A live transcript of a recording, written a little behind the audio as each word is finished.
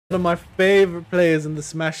One of my favorite players in the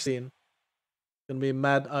Smash scene. Gonna be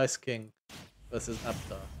Mad Ice King versus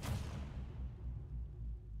Aptar.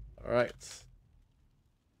 Alright.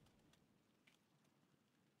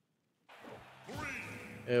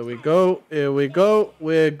 Here we go. Here we go.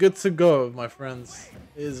 We're good to go, my friends.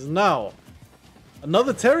 It is now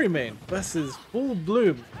another Terry main versus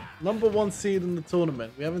Fullbloom, #1 seed in the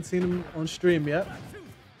tournament. We haven't seen him on stream yet,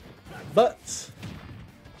 but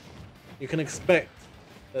you can expect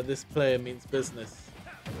that this player means business.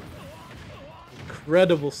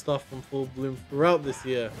 Incredible stuff from Fullbloom throughout this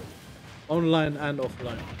year, online and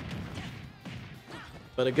offline.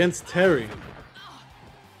 But against Terry,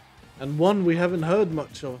 and one we haven't heard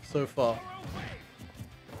much of so far,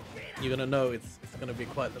 you're gonna know it's gonna be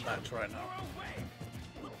quite the match right now.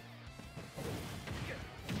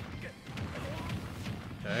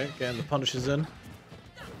 Okay, getting the punishes in.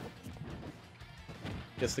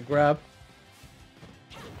 Gets the grab.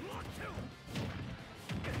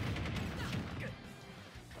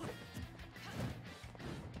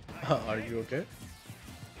 Are you okay?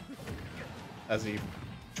 As he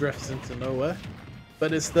drifts into nowhere.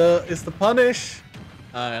 But it's the punish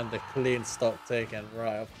and the clean stock taken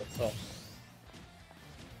right off the top.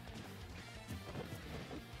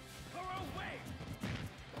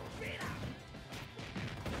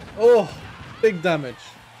 Oh, big damage.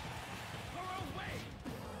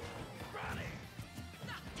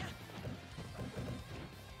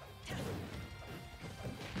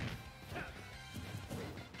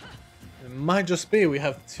 It might just be we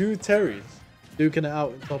have two Terrys duking it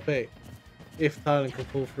out in top 8 if Tylon can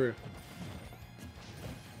pull through.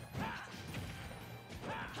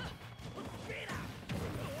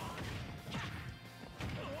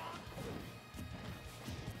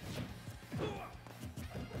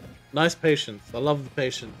 Nice patience. I love the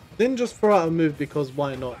patience. Didn't just throw out a move because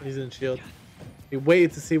why not? He's in shield. He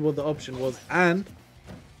waited to see what the option was and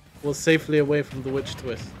was safely away from the witch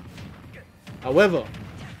twist. However,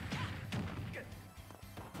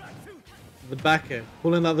 the back air,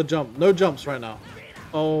 pulling out the jump. No jumps right now.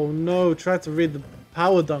 Oh no, tried to read the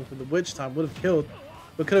power dunk with the witch time. Would have killed.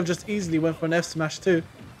 But could have just easily went for an F smash too.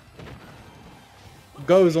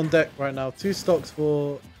 Goes on deck right now. 2 stocks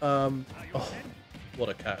for... oh, what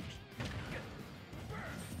a catch.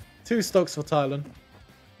 2 stocks for Tylon.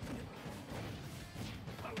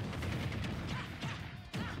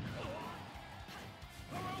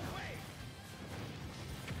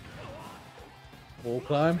 Wall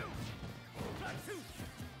climb.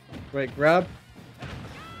 Great grab.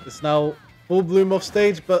 It's now Fullbloom off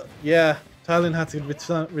stage, but yeah, Tylon had to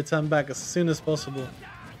return back as soon as possible.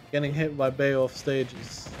 Getting hit by Bayo off stage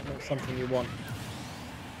is not something you want.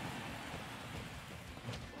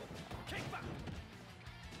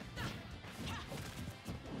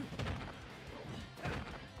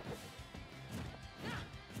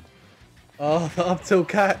 Oh, the up tilt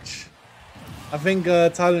catch. I think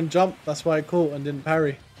Tylon jumped, that's why I caught and didn't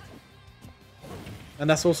parry. And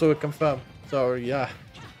that's also a confirm. So yeah,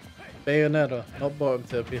 Bayonetta, not bottom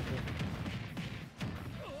tier people.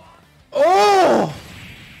 Oh!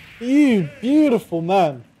 You beautiful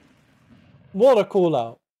man. What a call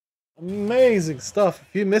out. Amazing stuff.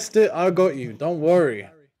 If you missed it, I got you. Don't worry.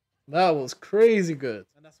 That was crazy good.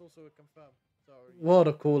 And that's also a confirm. What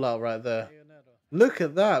a call out right there. Look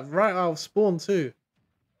at that. Right out of spawn too.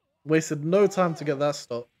 Wasted no time to get that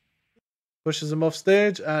stop. Pushes him off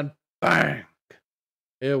stage and bang.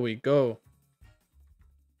 Here we go.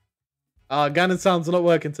 Ganon sound's not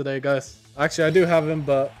working today, guys. Actually, I do have him,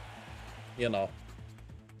 but you know,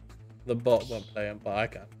 the bot won't play him, but I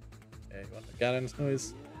can. Yeah, you want the Ganon's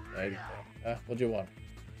noise? There you go. Yeah, what do you want?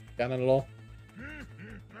 Ganon law?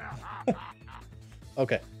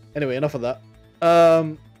 Okay. Anyway, enough of that.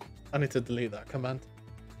 I need to delete that command.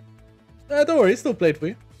 Don't worry, it's still played for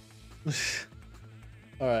you.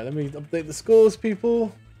 Alright, let me update the scores,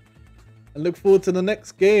 people. And look forward to the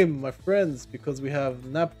next game, my friends, because we have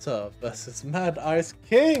Napta versus Mad Ice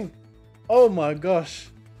King. Oh my gosh.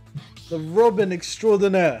 The Robin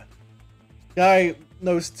extraordinaire. Guy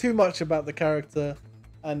knows too much about the character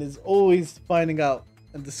and is always finding out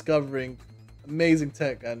and discovering amazing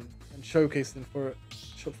tech and showcasing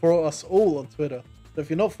for us all on Twitter. So if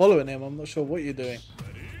you're not following him, I'm not sure what you're doing,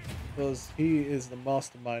 because he is the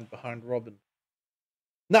mastermind behind Robin.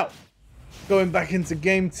 Now, going back into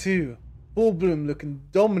game 2. Fullbloom looking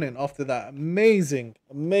dominant after that amazing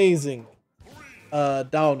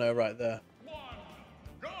down air right there.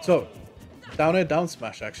 So, down air, down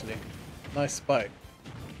smash actually. Nice spike.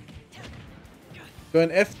 Going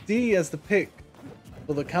FD as the pick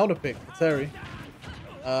for the counter pick for Terry.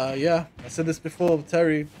 Yeah, I said this before,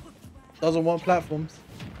 Terry doesn't want platforms.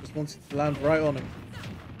 Just wants you to land right on him.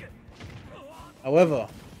 However,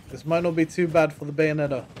 this might not be too bad for the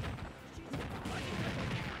Bayonetta.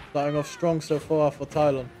 Starting off strong so far for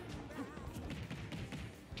Tylon.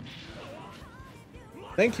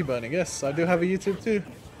 Thank you, Burning. Yes, I do have a YouTube too.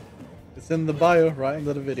 It's in the bio right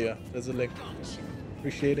under the video. There's a link.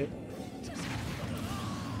 Appreciate it.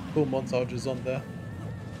 Cool montages on there.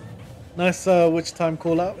 Nice witch time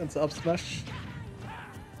call out into up smash.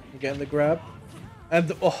 Getting the grab.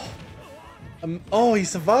 And oh, he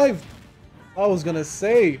survived. I was gonna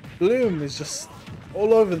say Bloom is just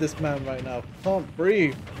all over this man right now. Can't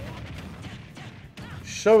breathe.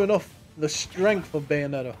 Showing off the strength of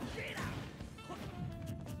Bayonetta.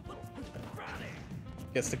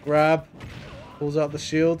 Gets the grab. Pulls out the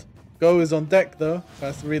shield. Go is on deck though.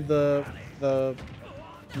 Tries to read the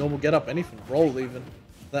normal get up. Anything. Roll even.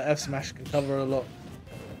 That F smash can cover a lot.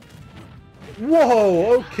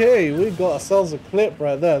 Whoa, okay, we got ourselves a clip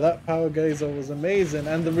right there. That power gazer was amazing.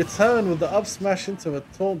 And the return with the up smash into a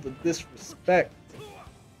taunt, the disrespect.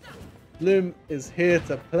 Bloom is here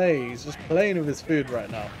to play. He's just playing with his food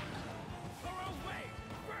right now.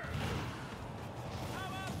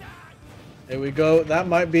 Here we go. That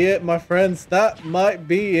might be it, my friends. That might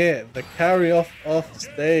be it. The carry off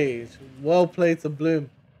stage. Well played to Bloom,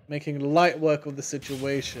 making light work of the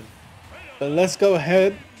situation. But let's go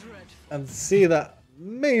ahead and see that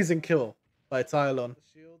amazing kill by Tylon.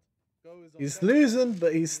 He's losing,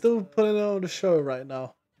 but he's still putting on the show right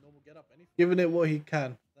now. Giving it what he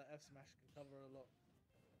can.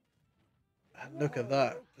 And look at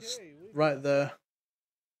that. Just right there.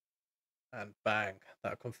 And bang.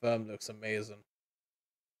 That confirmed looks amazing.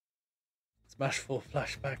 Smash 4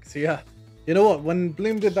 flashback. So yeah. You know what? When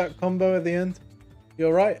Bloom did that combo at the end,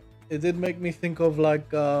 you're right. It did make me think of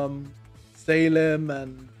like Salem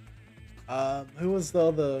and who was the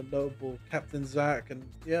other notable? Captain Zack, and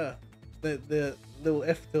yeah, the little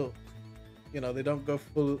F tilt. You know, they don't go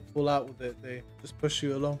full out with it. They just push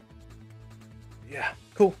you along. Yeah,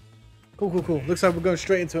 cool. Looks like we're going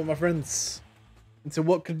straight into it, my friends. Into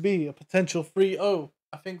what could be a potential 3-0.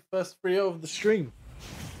 I think first 3-0 of the stream.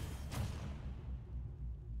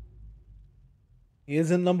 He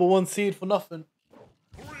isn't #1 seed for nothing.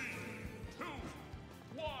 3, 2,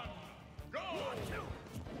 1, go!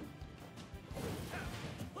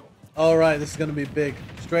 Alright, this is going to be big.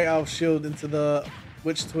 Straight out of shield into the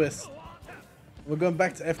witch twist. We're going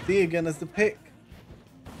back to FD again as the pick.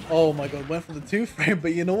 Oh my god, went for the 2-frame,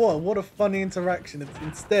 but you know what? What a funny interaction. It's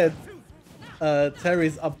instead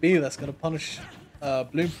Terry's up B that's going to punish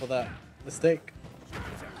Bloom for that mistake.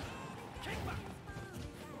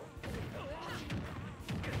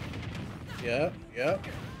 Yeah.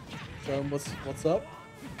 Show him what's up.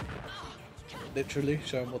 Literally,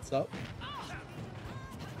 show him what's up.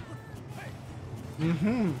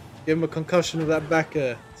 Give him a concussion with that back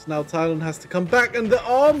air. So now Tylon has to come back, and the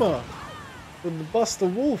armor with the Buster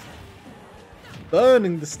Wolf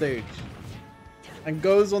burning the stage and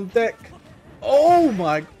goes on deck. Oh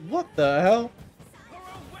my, what the hell?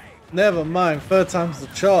 Never mind, third time's the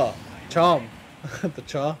charm. The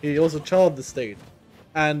char. He also charred the stage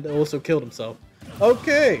and also killed himself.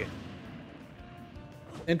 Okay.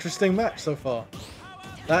 Interesting match so far.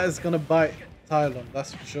 That is gonna bite Tylon,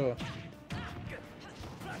 that's for sure.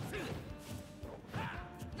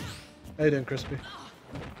 How you doing, Crispy?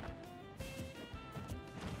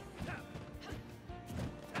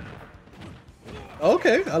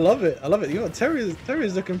 Okay, I love it. You know,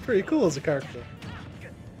 Terry's looking pretty cool as a character.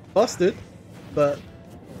 Busted, but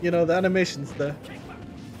you know the animation's there.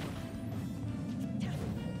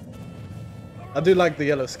 I do like the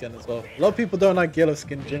yellow skin as well. A lot of people don't like yellow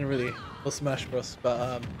skin generally for Smash Bros, but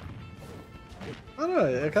I don't know.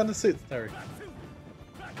 It kind of suits Terry.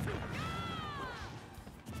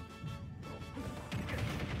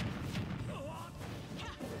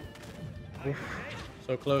 Oof,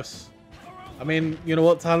 so close. I mean, you know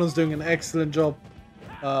what? Tylon's doing an excellent job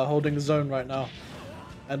holding the zone right now.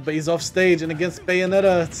 But he's off stage, and against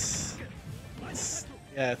Bayonetta,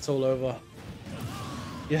 it's all over.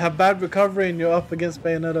 You have bad recovery and you're up against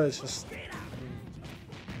Bayonetta, it's just...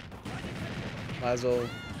 might as well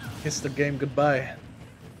kiss the game goodbye.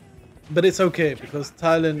 But it's okay, because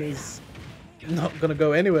Tylon is not going to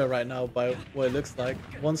go anywhere right now by what it looks like.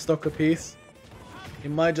 One stock apiece. He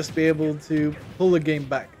might just be able to pull the game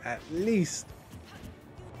back at least.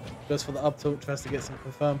 Goes for the up tilt, tries to get some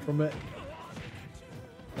confirm from it.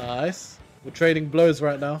 Nice. We're trading blows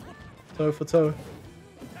right now. Toe for toe.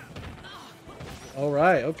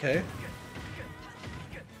 Alright, okay.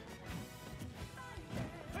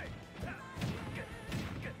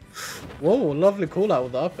 Whoa, lovely call out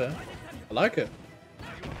with the up air. I like it.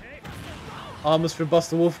 Armors for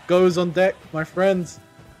Buster Wolf goes on deck, my friends.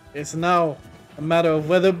 It's now a matter of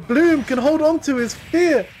whether Bloom can hold on to his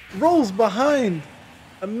fear. Rolls behind.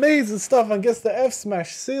 Amazing stuff and gets the F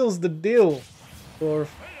smash. Seals the deal for a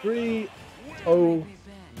 3-0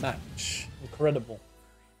 match. Incredible.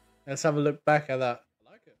 Let's have a look back at that.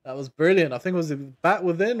 That was brilliant. I think was it bat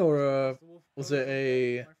within or was it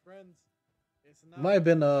a? It might have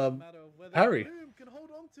been a parry.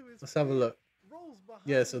 Let's have a look.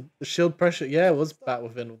 Yeah, so the shield pressure. Yeah, it was bat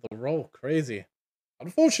within with the roll. Crazy.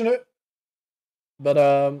 Unfortunate.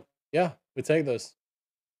 But yeah, we take those.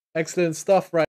 Excellent stuff, right?